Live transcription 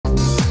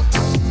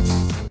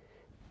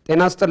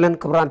ጤና ይስጥልን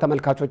ክቡራን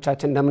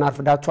ተመልካቾቻችን እንደምን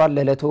አርፍዳችኋል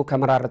ለዕለቱ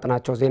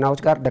ከመራረጥናቸው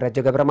ዜናዎች ጋር ደረጀ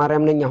ገብረ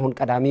ማርያም ነኝ አሁን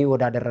ቀዳሚ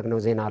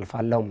ወዳደረግነው ዜና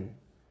አልፋለሁ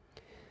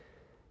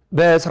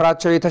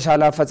በስራቸው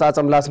የተሻለ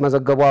አፈጻጸም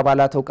ላስመዘገቡ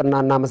አባላት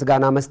ዕውቅናና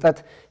ምስጋና መስጠት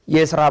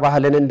የሥራ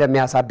ባህልን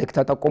እንደሚያሳድግ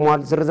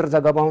ተጠቁሟል ዝርዝር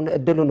ዘገባውን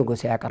እድሉ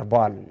ንጉሴ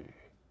ያቀርበዋል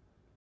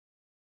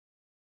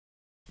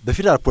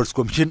በፌደራል ፖሊስ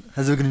ኮሚሽን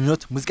ህዝብ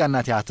ግንኙነት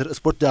ሙዚቃና ቲያትር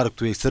ስፖርት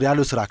ዳይሬክቶሬት ስር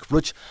ያሉ ስራ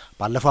ክፍሎች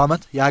ባለፈው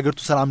ዓመት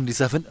የሀገሪቱ ሰላም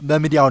እንዲሰፍን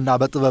በሚዲያውና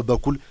በጥበብ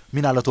በኩል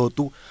ሚና ለተወጡ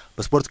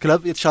በስፖርት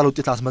ክለብ የተሻለ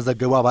ውጤት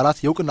ላስመዘገቡ አባላት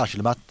የዕውቅና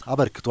ሽልማት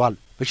አበርክተዋል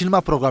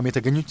በሽልማት ፕሮግራም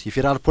የተገኙት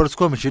የፌደራል ፖሊስ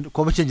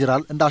ኮሚሽን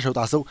ጀነራል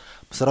እንዳሸውጣሰው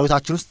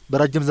በሰራዊታችን ውስጥ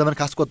በረጅም ዘመን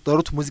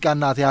ካስቆጠሩት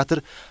ሙዚቃና ቲያትር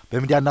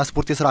በሚዲያና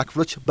ስፖርት የሥራ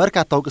ክፍሎች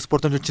በርካታ ዕውቅ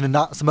ስፖርተኞችንና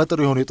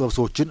ስመጥር የሆኑ የጥበብ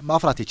ሰዎችን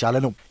ማፍራት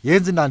የቻለ ነው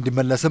ይህን ዝና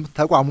እንዲመለስም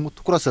ተቋሙ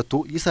ትኩረት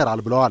ሰጥቶ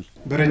ይሰራል ብለዋል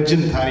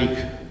በረጅም ታሪክ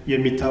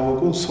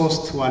የሚታወቁ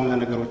ሶስት ዋና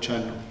ነገሮች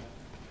አሉ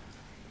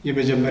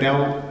የመጀመሪያው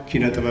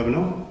ኪነ ጥበብ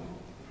ነው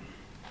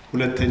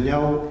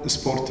ሁለተኛው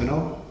ስፖርት ነው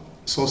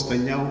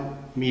ሶስተኛው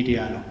ሚዲያ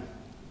ነው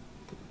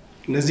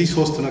እነዚህ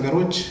ሶስት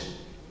ነገሮች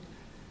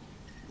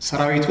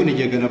ሰራዊቱን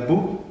እየገነቡ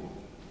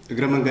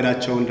እግረ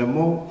መንገዳቸውን ደግሞ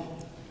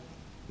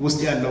ውስጥ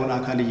ያለውን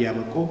አካል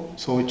እያበቁ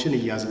ሰዎችን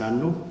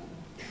እያዝናኑ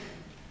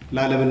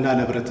ለዓለምና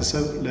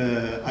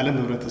ለዓለም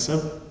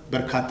ህብረተሰብ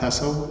በርካታ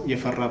ሰው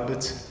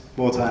የፈራበት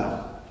ቦታ ነው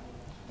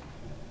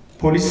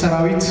ፖሊስ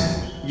ሰራዊት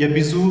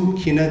የብዙ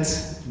ኪነት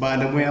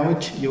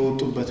ባለሙያዎች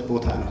የወጡበት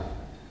ቦታ ነው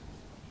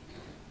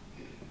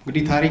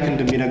እንግዲህ ታሪክ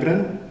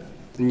እንደሚነግረን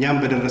እኛም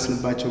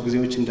በደረስንባቸው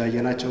ጊዜዎች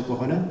እንዳየናቸው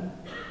ከሆነ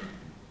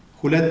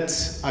ሁለት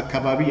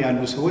አካባቢ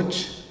ያሉ ሰዎች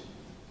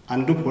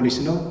አንዱ ፖሊስ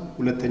ነው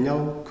ሁለተኛው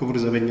ክቡር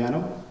ዘበኛ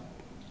ነው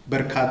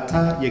በርካታ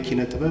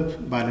የኪነ ጥበብ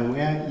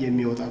ባለሙያ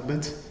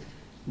የሚወጣበት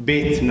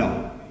ቤት ነው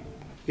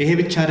ይሄ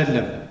ብቻ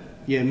አይደለም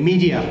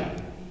የሚዲያ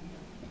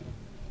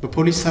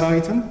በፖሊስ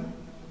ሰራዊትም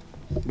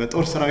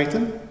በጦር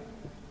ሰራዊትም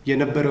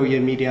የነበረው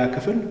የሚዲያ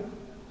ክፍል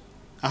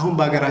አሁን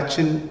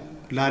በአገራችን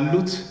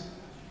ላሉት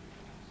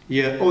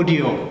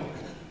የኦዲዮ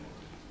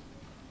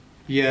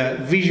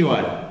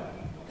የቪዥዋል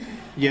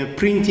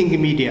የፕሪንቲንግ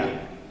ሚዲያ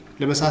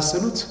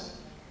ለመሳሰሉት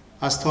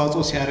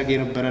አስተዋጽኦ ሲያደርግ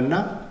የነበረና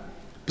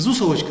ብዙ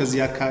ሰዎች ከዚህ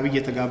አካባቢ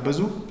እየተጋበዙ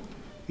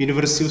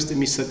ዩኒቨርሲቲ ውስጥ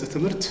የሚሰጥ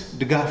ትምህርት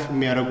ድጋፍ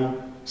የሚያደርጉ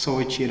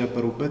ሰዎች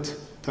የነበሩበት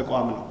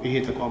ተቋም ነው ይሄ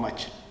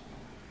ተቋማችን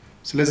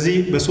ስለዚህ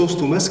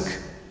በሶስቱ መስክ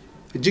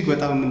እጅግ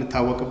በጣም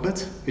የምንታወቅበት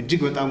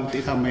እጅግ በጣም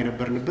ውጤታማ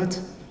የነበርንበት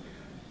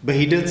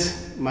በሂደት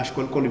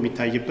ማሽቆልቆል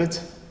የሚታይበት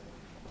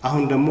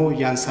አሁን ደግሞ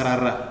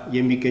ያንሰራራ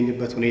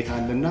የሚገኝበት ሁኔታ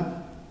አለና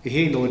ይሄ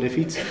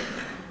ለወደፊት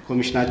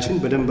ኮሚሽናችን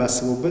በደንብ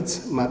አስቦበት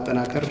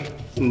ማጠናከር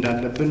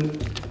እንዳለብን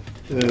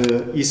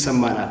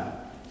ይሰማናል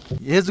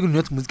የህዝብ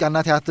ግንኙነት ሙዚቃና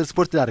ቲያትር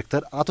ስፖርት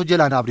ዳይሬክተር አቶ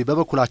ጀላን አብሪ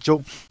በበኩላቸው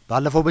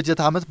ባለፈው በጀት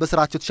ዓመት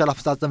በስራቸው የተሻለ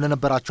አፈጻጸም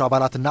ለነበራቸው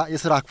አባላትና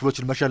የሥራ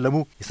ክፍሎችን መሸለሙ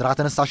የሥራ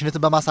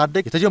ተነሳሽነትን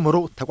በማሳደግ የተጀመሩ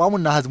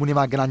ተቋሙና ህዝቡን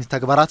የማገናኘት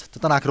ተግባራት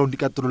ተጠናክረው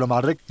እንዲቀጥሉ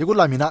ለማድረግ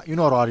የጎላ ሚና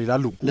ይኖረዋል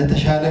ይላሉ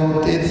ለተሻለ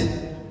ውጤት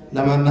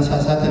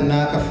ለማነሳሳትና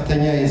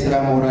ከፍተኛ የሥራ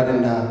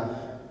ሞራልና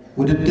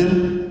ውድድር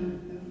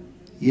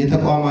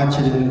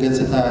የተቋማችንን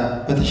ገጽታ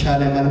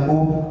በተሻለ መልኩ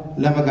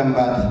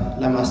ለመገንባት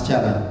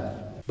ለማስቻል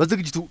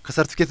በዝግጅቱ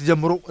ከሰርቲፊኬት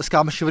ጀምሮ እስከ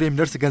 5,000 ብር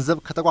የሚደርስ ገንዘብ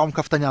ከተቋሙ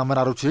ከፍተኛ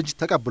አመራሮች እጅ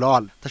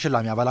ተቀብለዋል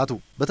ተሸላሚ አባላቱ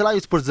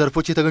በተለያዩ ስፖርት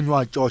ዘርፎች የተገኙ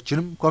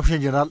ዋንጫዎችንም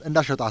ኮሚሽን ጀነራል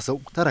እንዳሸጣሰው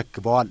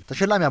ተረክበዋል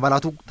ተሸላሚ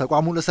አባላቱ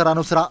ተቋሙ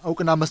ለሰራነው ስራ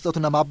ዕውቅና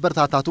መስጠቱና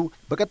ማበረታታቱ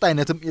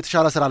በቀጣይነትም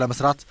የተሻለ ስራ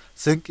ለመስራት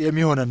ስንቅ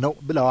የሚሆነን ነው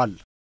ብለዋል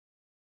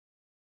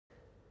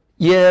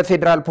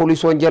የፌደራል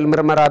ፖሊስ ወንጀል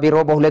ምርመራ ቢሮ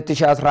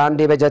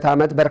በ2011 የበጀት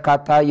ዓመት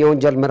በርካታ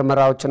የወንጀል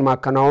ምርመራዎችን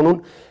ማከናወኑን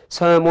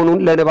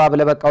ሰሞኑን ለንባብ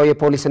ለበቃው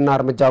የፖሊስና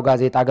እርምጃው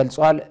ጋዜጣ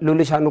ገልጿል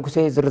ሉሊሻ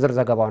ንጉሴ ዝርዝር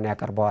ዘገባውን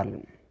ያቀርበዋል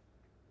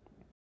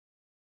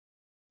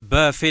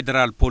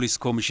በፌደራል ፖሊስ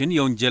ኮሚሽን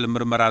የወንጀል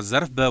ምርመራ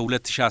ዘርፍ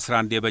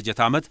በ2011 የበጀት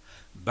ዓመት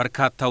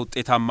በርካታ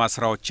ውጤታማ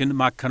ስራዎችን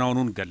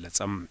ማከናወኑን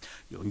ገለጸም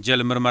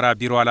የወንጀል ምርመራ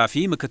ቢሮ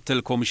ኃላፊ ምክትል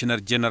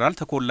ኮሚሽነር ጀነራል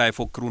ተኮላ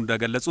ይፎክሩ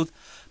እንደገለጹት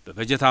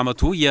በበጀት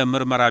ዓመቱ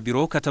የምርመራ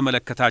ቢሮ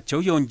ከተመለከታቸው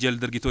የወንጀል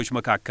ድርጊቶች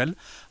መካከል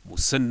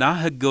ሙስና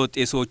ህገወጥ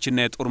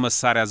የሰዎችና የጦር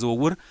መሳሪያ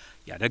ዝውውር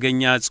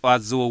ያደገኛ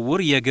እጽዋት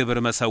ዝውውር የግብር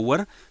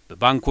መሰወር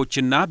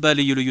በባንኮችና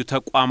በልዩ ልዩ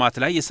ተቋማት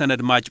ላይ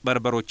የሰነድ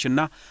ማጭበርበሮችና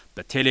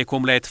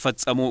በቴሌኮም ላይ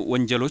የተፈጸሙ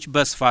ወንጀሎች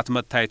በስፋት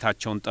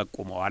መታየታቸውን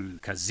ጠቁመዋል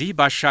ከዚህ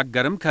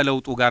ባሻገርም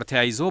ከለውጡ ጋር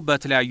ተያይዞ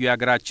በተለያዩ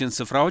የሀገራችን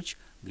ስፍራዎች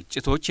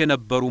ግጭቶች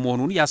የነበሩ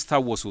መሆኑን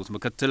ያስታወሱት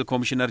ምክትል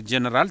ኮሚሽነር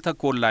ጀነራል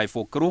ተኮላ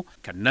ይፎክሩ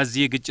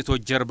ከነዚህ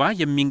ግጭቶች ጀርባ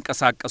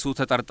የሚንቀሳቀሱ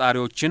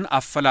ተጠርጣሪዎችን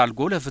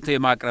አፈላልጎ ለፍትህ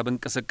ማቅረብ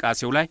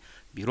እንቅስቃሴው ላይ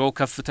ቢሮ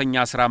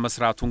ከፍተኛ ስራ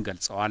መስራቱን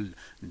ገልጸዋል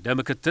እንደ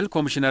ምክትል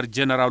ኮሚሽነር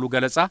ጀነራሉ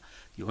ገለጻ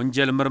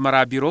የወንጀል ምርመራ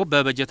ቢሮ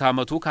በበጀት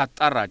ዓመቱ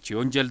ካጣራቸው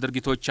የወንጀል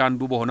ድርጊቶች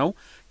አንዱ በሆነው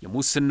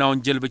የሙስና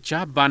ወንጀል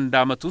ብቻ በአንድ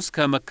ዓመት ውስጥ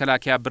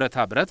ከመከላከያ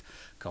ብረታ ብረት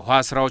ከውሃ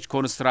ስራዎች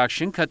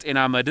ኮንስትራክሽን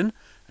ከጤና መድን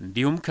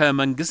እንዲሁም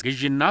ከመንግስት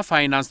ግዥና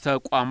ፋይናንስ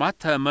ተቋማት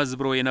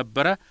ተመዝብሮ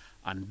የነበረ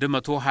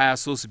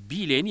 123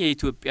 ቢሊዮን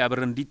የኢትዮጵያ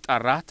ብር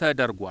እንዲጣራ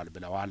ተደርጓል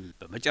ብለዋል።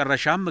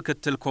 በመጨረሻም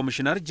ምክትል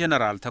ኮሚሽነር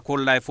ጀነራል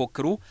ተኮላ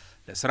ይፎክሩ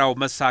ለስራው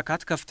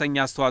መሳካት ከፍተኛ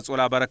አስተዋጽኦ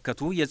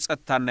ላበረከቱ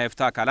የጸጥታና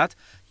የፍትህ አካላት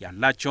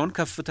ያላቸውን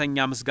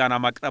ከፍተኛ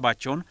ምስጋና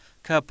ማቅረባቸውን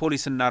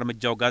ከፖሊስና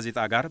እርምጃው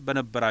ጋዜጣ ጋር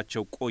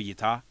በነበራቸው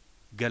ቆይታ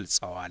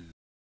ገልጸዋል።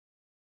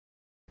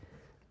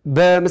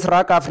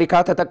 በምስራቅ አፍሪካ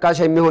ተጠቃሽ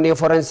የሚሆን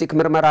የፎረንሲክ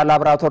ምርመራ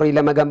ላብራቶሪ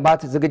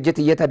ለመገንባት ዝግጅት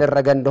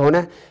እየተደረገ እንደሆነ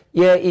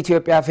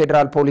የኢትዮጵያ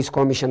ፌዴራል ፖሊስ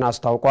ኮሚሽን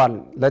አስታውቋል።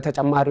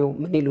 ለተጨማሪው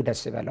ምን ይሉ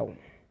ደስ ይበለው።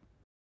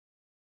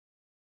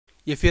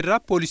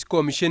 የፌዴራል ፖሊስ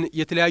ኮሚሽን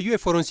የተለያዩ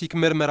የፎረንሲክ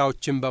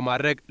ምርመራዎችን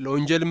በማድረግ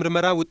ለወንጀል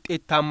ምርመራ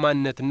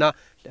ውጤታማነትና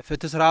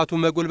ለፍትህ ስርዓቱ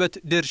መጎልበት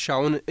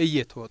ድርሻውን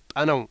እየተወጣ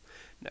ነው።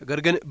 ነገር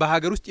ግን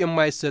በሀገር ውስጥ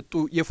የማይሰጡ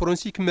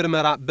የፎረንሲክ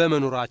ምርመራ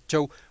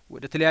በመኖራቸው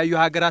ወደ ተለያዩ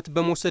ሀገራት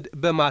በመውሰድ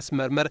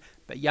በማስመርመር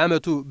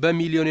በየዓመቱ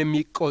በሚሊዮን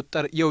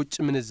የሚቆጠር የውጭ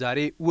ምንዛሬ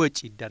ወጪ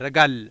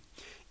ይደረጋል።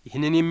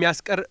 ይህንን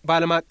የሚያስቀር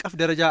በዓለም አቀፍ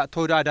ደረጃ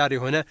ተወዳዳሪ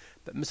የሆነ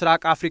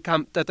በምስራቅ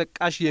አፍሪካም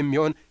ተጠቃሽ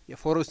የሚሆን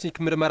የፎረንሲክ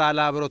ምርመራ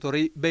ላቦራቶሪ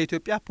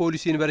በኢትዮጵያ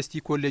ፖሊስ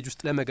ዩኒቨርሲቲ ኮሌጅ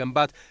ውስጥ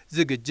ለመገንባት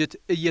ዝግጅት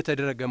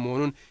እየተደረገ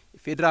መሆኑን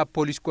የፌዴራል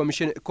ፖሊስ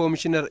ኮሚሽን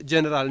ኮሚሽነር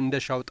ጀነራል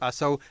እንደሻው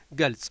ጣሰው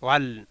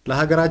ገልጸዋል።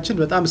 ለሀገራችን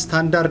በጣም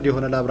ስታንዳርድ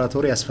የሆነ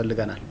ላቦራቶሪ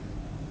ያስፈልገናል።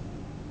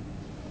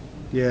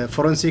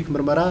 የፎረንሲክ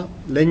ምርመራ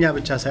ለኛ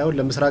ብቻ ሳይሆን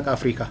ለምስራቅ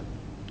አፍሪካ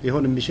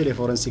ሊሆን የሚችል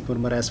የፎረንሲክ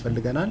ምርመራ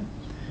ያስፈልገናል።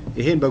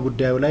 ይሄን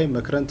በጉዳዩ ላይ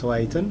መክረን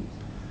ተወያይተን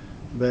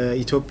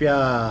በኢትዮጵያ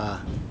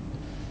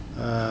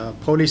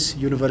ፖሊስ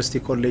ዩኒቨርሲቲ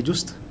ኮሌጅ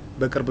ውስጥ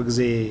በቅርብ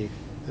ጊዜ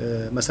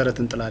መሰረት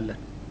እንጥላለን።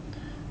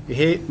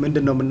 ይሄ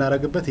ምንድነው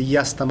የምናረግበት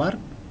እያስተማር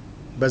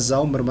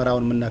በዛው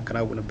ምርመራውን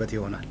የምናከናውንበት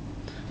ይሆናል።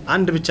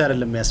 አንድ ብቻ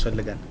አይደለም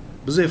ያስፈልገን፣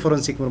 ብዙ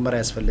የፎረንሲክ ምርመራ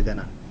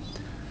ያስፈልገናል።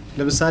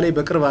 ለምሳሌ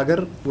በቅርብ ሀገር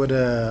ወደ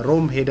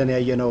ሮም ሄደን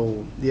ያየነው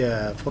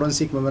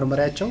የፎረንሲክ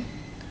መመርመሪያቸው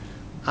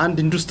አንድ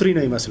ኢንዱስትሪ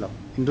ነው ይመስለው፣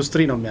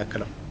 ኢንዱስትሪ ነው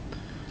የሚያከለው።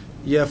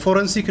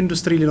 የፎረንሲክ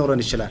ኢንዱስትሪ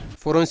ሊኖረን ይችላል።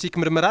 ፎረንሲክ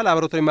ምርመራ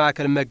ላቦራቶሪ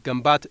ማዕከል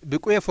መገንባት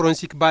ብቁ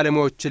የፎረንሲክ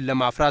ባለሙያዎችን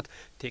ለማፍራት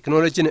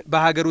ቴክኖሎጂን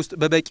በሀገር ውስጥ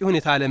በበቂ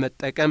ሁኔታ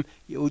ለመጠቀም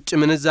የውጭ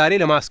ምንዛሬ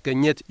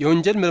ለማስገኘት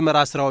የወንጀል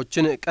ምርመራ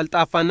ስራዎችን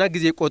ቀልጣፋና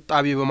ጊዜ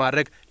ቆጣቢ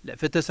በማድረግ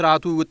ለፍትህ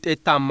ስርዓቱ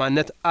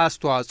ውጤታማነት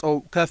አስተዋጽኦ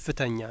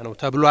ከፍተኛ ነው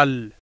ተብሏል።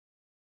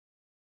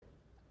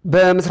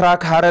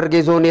 በምስራቅ ሐረርጌ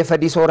ዞን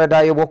የፈዲስ ወረዳ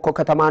የቦኮ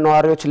ከተማ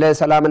ነዋሪዎች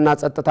ለሰላምና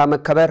ጸጥታ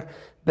መከበር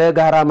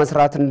በጋራ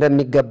መስራት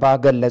እንደሚገባ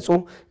ገለጹ።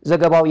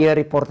 ዘገባው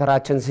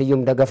የሪፖርተራችን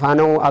ስዩም ደገፋ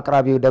ነው።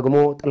 አቅራቢው ደግሞ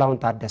ጥላሁን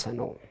ታደሰ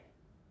ነው።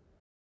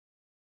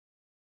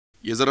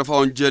 የዘረፋ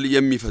ወንጀል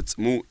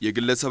የሚፈጽሙ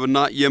የግለሰብና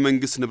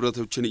የመንግስት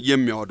ንብረቶችን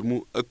የሚያወድሙ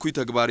እኩይ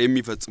ተግባር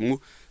የሚፈጽሙ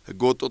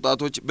ህገወጥ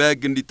ወጣቶች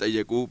በህግ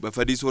እንዲጠየቁ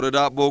በፈዲስ ወረዳ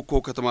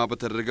በቦኮ ከተማ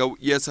በተደረገው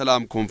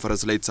የሰላም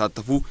ኮንፈረንስ ላይ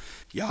ተሳተፉ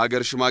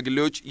የሀገር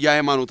ሽማግሌዎች፣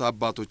 የሃይማኖት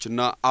አባቶችና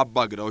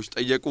አባገዳዎች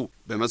ጠየቁ።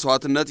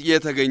 በመስዋዕትነት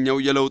የተገኘው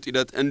የለውጥ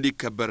ሂደት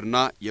እንዲከበርና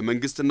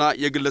የመንግስትና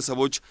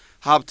የግለሰቦች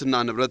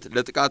ሀብትና ንብረት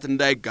ለጥቃት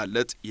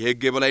እንዳይጋለጥ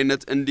የህግ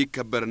የበላይነት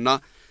እንዲከበርና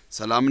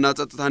ሰላምና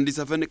ጸጥታ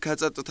እንዲሰፍን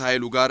ከጸጥታ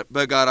ኃይሉ ጋር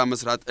በጋራ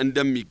መስራት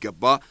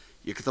እንደሚገባ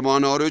የከተማው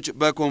ነዋሪዎች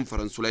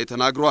በኮንፈረንሱ ላይ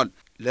ተናግረዋል።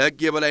 ለህግ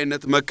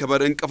የበላይነት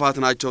መከበር እንቅፋት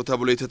ናቸው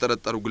ተብሎ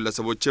የተጠረጠሩ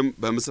ግለሰቦችም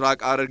በምስራቅ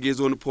ሐረርጌ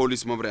ዞን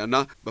ፖሊስ መምሪያና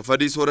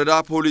በፈዲስ ወረዳ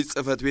ፖሊስ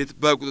ጽሕፈት ቤት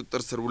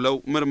በቁጥጥር ስር ውለው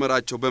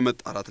ምርመራቸው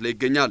በመጣራት ላይ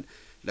ይገኛል።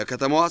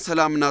 ለከተማዋ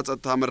ሰላምና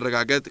ጸጥታ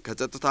መረጋገጥ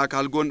ከጸጥታ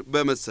አካል ጎን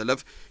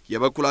በመሰለፍ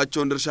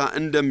የበኩላቸውን ድርሻ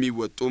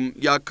እንደሚወጡም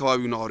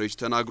የአካባቢው ነዋሪዎች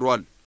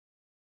ተናግረዋል።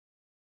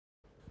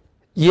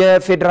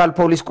 የፌዴራል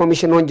ፖሊስ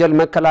ኮሚሽን ወንጀል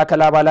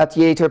መከላከል አባላት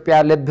የኢትዮጵያ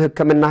ልብ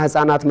ሕክምና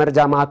ህፃናት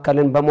መርጃ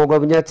ማዕከልን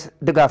በመጎብኘት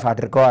ድጋፍ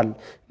አድርገዋል።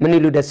 ምን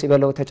ይሉ ደስ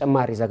ይበለው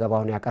ተጨማሪ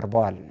ዘገባውን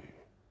ያቀርበዋል።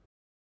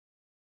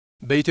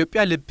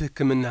 በኢትዮጵያ ልብ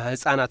ሕክምና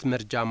ህፃናት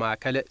መርጃ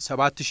ማዕከል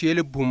 7000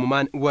 የልብ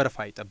ህሙማን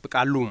ወረፋ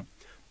ይጠብቃሉ።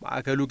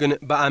 ማዕከሉ ግን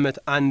በአመት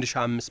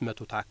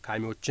 1500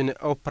 ታካሚዎችን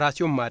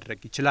ኦፕራሲዮን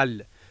ማድረግ ይችላል።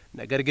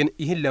 ነገር ግን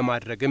ይህን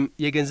ለማድረግም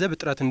የገንዘብ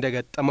እጥረት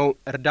እንደገጠመው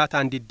እርዳታ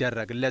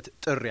እንዲደረግለት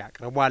ጥሪ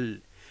አቅርቧል።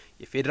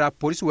 የፌዴራል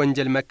ፖሊስ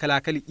ወንጀል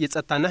መከላከል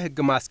የጸጥታና ህግ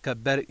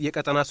ማስከበር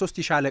የቀጠና 3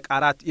 ሻለቃ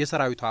 4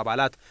 የሰራዊቱ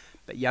አባላት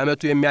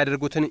በየዓመቱ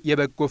የሚያደርጉትን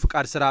የበጎ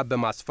ፍቃድ ስራ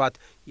በማስፋት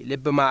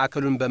የልብ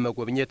ማዕከሉን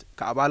በመጎብኘት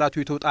ከአባላቱ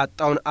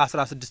የተውጣጣውን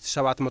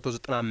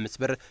 16795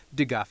 ብር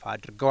ድጋፍ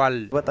አድርገዋል።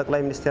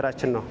 በጠቅላይ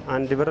ሚኒስቴራችን ነው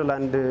አንድ ብር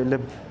ለአንድ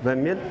ልብ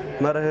በሚል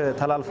መርህ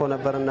ተላልፎ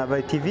ነበርና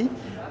በቲቪ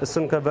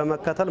እሱን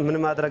በመከተል ምን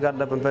ማድረግ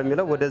አለብን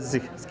በሚለው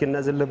ወደዚህ እስኪ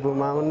እነዚህ ልብ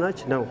ማሙናች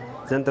ነው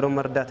ዘንድሮ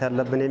መርዳት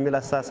ያለብን የሚል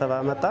አስተሳሰብ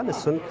አመጣን።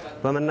 እሱን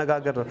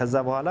በመነጋገር ነው። ከዛ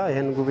በኋላ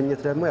ይሄን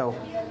ጉብኝት ደግሞ ያው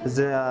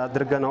እዚህ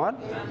አድርገናል።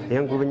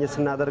 ይሄን ጉብኝት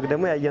ስናደርግ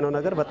ደግሞ ያየነው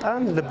ነገር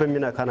በጣም ልብ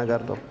የሚነካ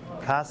ነገር ነው።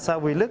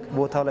 ከሀሳቡ ይልቅ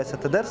ቦታው ላይ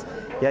ስትደርስ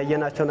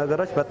ያየናቸው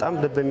ነገሮች በጣም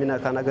ልብ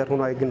የሚነካ ነገር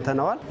ሆኖ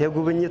አግኝተናል።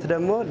 የጉብኝት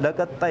ደግሞ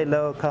ለቀጣይ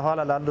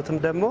ከኋላ ላሉትም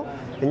ደግሞ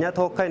እኛ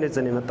ተወካይ ነው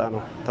ይዘን የመጣ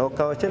ነው።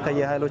 ተወካዮችን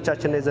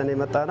ከየኃይሎቻችን ነው ይዘን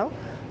የመጣ ነው።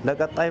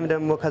 ለቀጣይም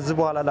ደግሞ ከዚህ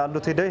በኋላ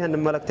ላሉት ሄደው ይሄን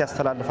መልእክት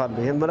ያስተላልፋሉ።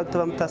 ይሄን መልእክት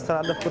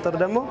በመታስተላልፍ ቁጥር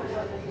ደግሞ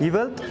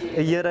ይበልጥ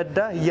እየረዳ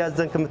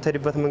እያዘንክ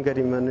የምትሄድበት መንገድ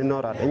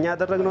ይኖራል። እኛ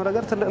ያደረግነው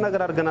ነገር ትልቅ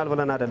ነገር አድርገናል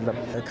ብለን አይደለም።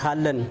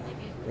 ካለን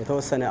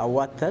የተወሰነ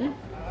አዋተን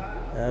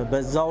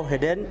በዛው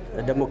ሄደን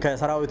ደግሞ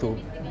ከሰራዊቱ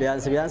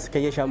ቢያንስ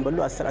ከየሻምበሉ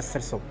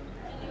 10 ሰው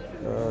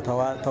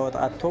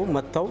ተወጣቶ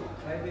መጥተው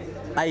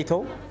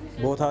አይተው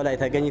ቦታው ላይ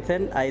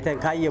ተገኝተን አይተን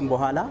ካየን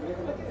በኋላ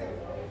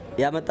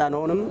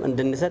ያመጣነውንም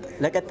እንድንሰጥ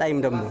ለቀጣይም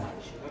ደግሞ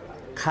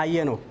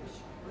ካየነው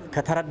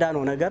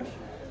ከተረዳነው ነገር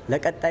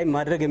ለቀጣይ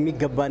ማድረግ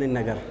የሚገባንን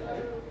ነገር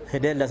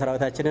ሄደን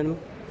ለሰራዊታችንን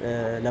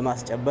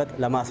ለማስጨበጥ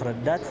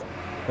ለማስረዳት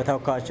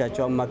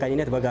በተወካዮቻቸው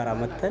አማካኝነት በጋራ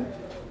መተን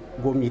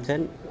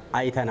ጎብኝተን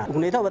አይተናል።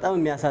 ሁኔታው በጣም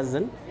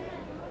የሚያሳዝን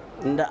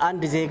እንደ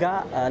አንድ ዜጋ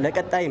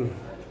ለቀጣይም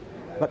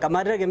በቃ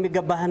ማድረግ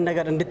የሚገባህን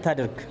ነገር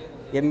እንድታደርግ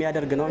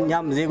የሚያደርግ ነው።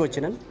 እኛም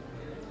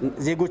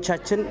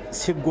ዜጎቻችን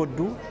ሲጎዱ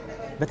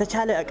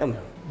በተቻለ አቅም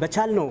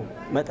በቻልነው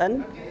መጠን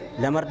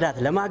ለመርዳት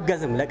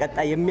ለማገዝም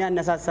ለቀጣይ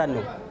የሚያነሳሳን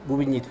ነው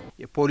ጉብኝቱ።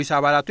 የፖሊስ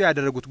አባላቱ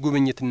ያደረጉት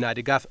ጉብኝትና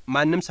ድጋፍ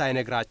ማንም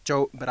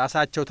ሳይነግራቸው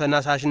በራሳቸው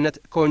ተነሳሽነት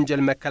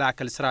ከወንጀል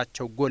መከላከል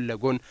ስራቸው ጎን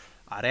ለጎን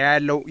አሪያ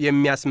ያለው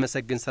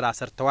የሚያስመሰግን ስራ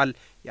ሰርተዋል።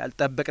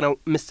 ያልጠበቅነው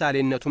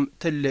ምሳሌነቱም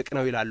ትልቅ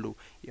ነው ይላሉ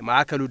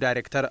የማዕከሉ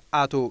ዳይሬክተር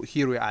አቶ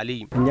ሂሩይ አሊ።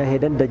 እኛ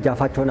ሄደን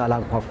ደጃፋቸውን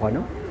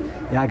አላንኳኳንም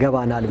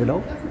ያገባናል ብለው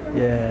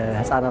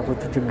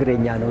የህፃናቶቹ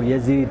ችግረኛ ነው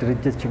የዚህ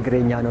ድርጅት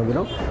ችግረኛ ነው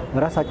ብለው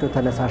በራሳቸው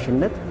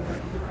ተነሳሽነት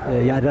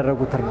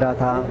ያደረጉት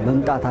እርዳታ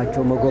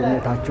መምጣታቸው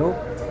መጎብኘታቸው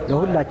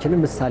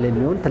ለሁላችንም ምሳሌ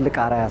የሚሆን ትልቅ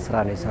አሪያ ስራ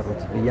ነው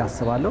የሰሩት ብዬ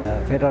አስባለሁ።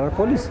 ፌደራል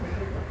ፖሊስ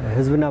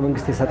ህዝብና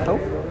መንግስት የሰጠው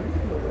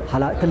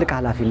ትልቅ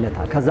ኃላፊነት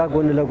አለ። ከዛ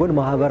ጎን ለጎን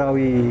ማህበራዊ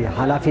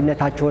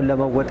ኃላፊነታቸውን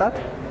ለመወጣት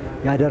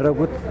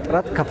ያደረጉት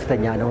ጥረት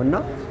ከፍተኛ ነውና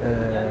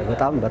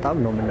በጣም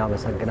ነው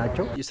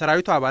የምናመሰግናቸው።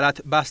 የሰራዊቱ አባላት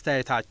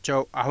ባስተያየታቸው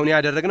አሁን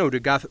ያደረግነው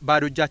ድጋፍ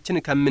ባዶ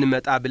እጃችን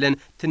ከምንመጣ ብለን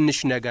ትንሽ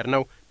ነገር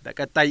ነው፣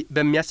 በቀጣይ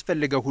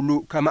በሚያስፈልገው ሁሉ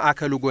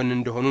ከማዕከሉ ጎን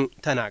እንደሆኑ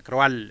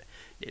ተናግረዋል።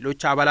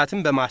 ሌሎች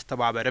አባላትን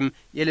በማስተባበርም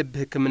የልብ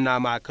ሕክምና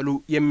ማዕከሉ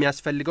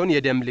የሚያስፈልገውን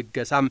የደም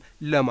ልገሳም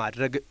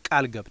ለማድረግ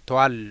ቃል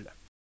ገብተዋል።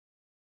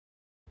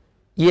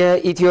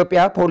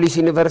 የኢትዮጵያ ፖሊስ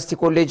ዩኒቨርሲቲ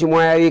ኮሌጅ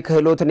ሙያዊ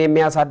ክህሎትን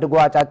የሚያሳድጉ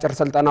አጫጭር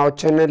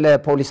ስልጠናዎችን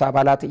ለፖሊስ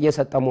አባላት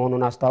እየሰጠ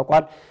መሆኑን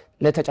አስታውቋል።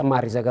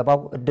 ለተጨማሪ ዘገባው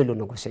እድሉ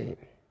ንጉሴ።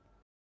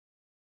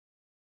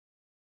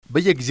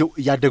 በየጊዜው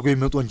እያደጉ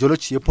የሚመጡ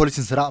ወንጀሎች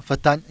የፖሊስን ስራ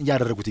ፈታኝ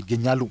እያደረጉት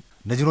ይገኛሉ።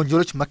 እነዚህ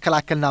ወንጀሎች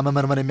መከላከልና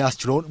መመርመር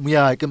የሚያስችለውን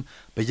ሙያዊ አቅም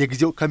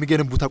በየጊዜው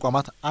ከሚገነቡ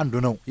ተቋማት አንዱ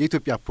ነው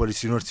የኢትዮጵያ ፖሊስ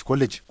ዩኒቨርሲቲ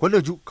ኮሌጅ።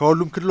 ኮሌጁ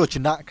ከሁሉም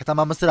ክልሎችና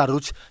ከተማ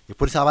መስተዳድሮች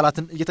የፖሊስ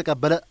አባላትን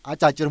እየተቀበለ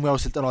አጫጭር ሙያዊ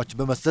ስልጠናዎችን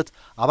በመስጠት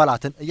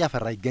አባላትን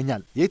እያፈራ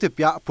ይገኛል።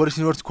 የኢትዮጵያ ፖሊስ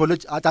ዩኒቨርሲቲ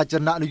ኮሌጅ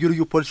አጫጭርና ልዩ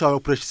ልዩ ፖሊሳዊ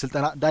ኦፕሬሽን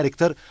ስልጠና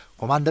ዳይሬክተር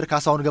ኮማንደር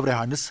ካሳሁን ገብረ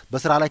ዮሐንስ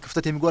በስራ ላይ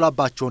ክፍተት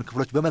የሚጎላባቸውን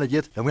ክፍሎች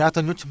በመለየት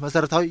ለሙያተኞች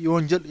መሰረታዊ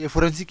የወንጀል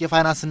የፎረንሲክ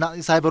የፋይናንስና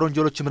የሳይበር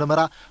ወንጀሎች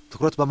ምርመራ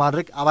ትኩረት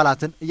በማድረግ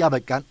አባላትን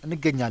እያበቃን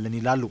እንገኛለን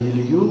ይላሉ።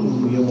 ልዩ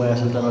የሙያ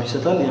ስልጠናዎች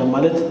ይሰጣል። ያ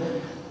ማለት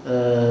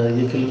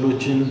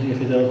የክልሎችን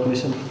የፌደራል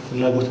ፖሊስን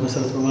ፍላጎት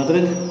መሰረት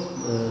በማድረግ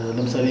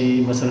ለምሳሌ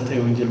መሰረታዊ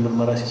የወንጀል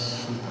ምርመራ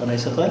ስልጠና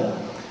ይሰጣል።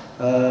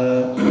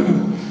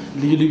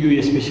 ልዩ ልዩ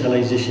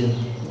የስፔሻላይዜሽን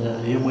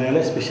የሙያ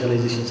ላይ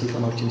ስፔሻላይዜሽን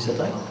ስልጠናዎችን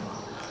ይሰጣል።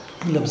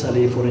 ለምሳሌ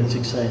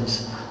የፎረንሲክ ሳይንስ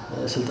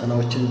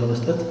ስልጠናዎችን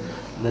በመስጠት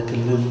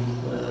ለክልል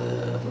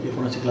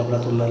የፎረንሲክ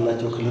ላቦራቶሪ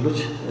ላላቸው ክልሎች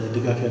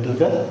ድጋፍ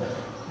ያደርጋል።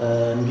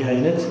 እንዲህ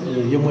አይነት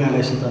የሙያ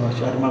ላይ ስልጠናዎች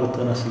አድማ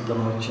በተና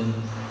ስልጠናዎችን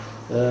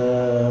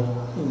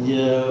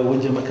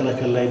የወንጀል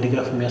መከላከል ላይ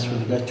ድጋፍ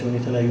የሚያስፈልጋቸውን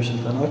የተለያዩ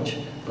ስልጠናዎች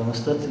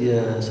በመስጠት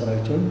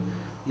የሰራዊቱን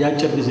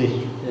የአጭር ጊዜ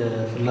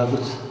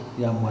ፍላጎት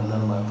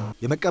ያሟላል ማለት ነው።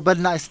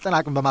 የመቀበልና የስልጠና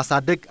አቅም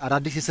በማሳደግ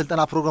አዳዲስ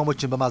የስልጠና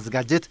ፕሮግራሞችን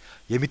በማዘጋጀት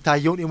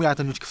የሚታየውን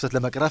የሙያተኞች ክፍተት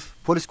ለመቅረፍ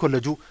ፖሊስ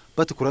ኮሌጁ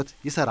በትኩረት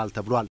ይሰራል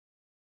ተብሏል።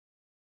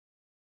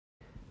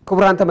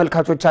 ክቡራን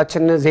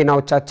ተመልካቾቻችን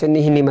ዜናዎቻችን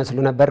ይህን ይመስሉ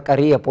ነበር።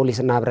 ቀሪ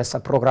የፖሊስና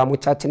ህብረተሰብ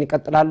ፕሮግራሞቻችን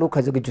ይቀጥላሉ።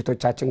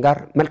 ከዝግጅቶቻችን ጋር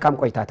መልካም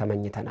ቆይታ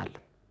ተመኝተናል።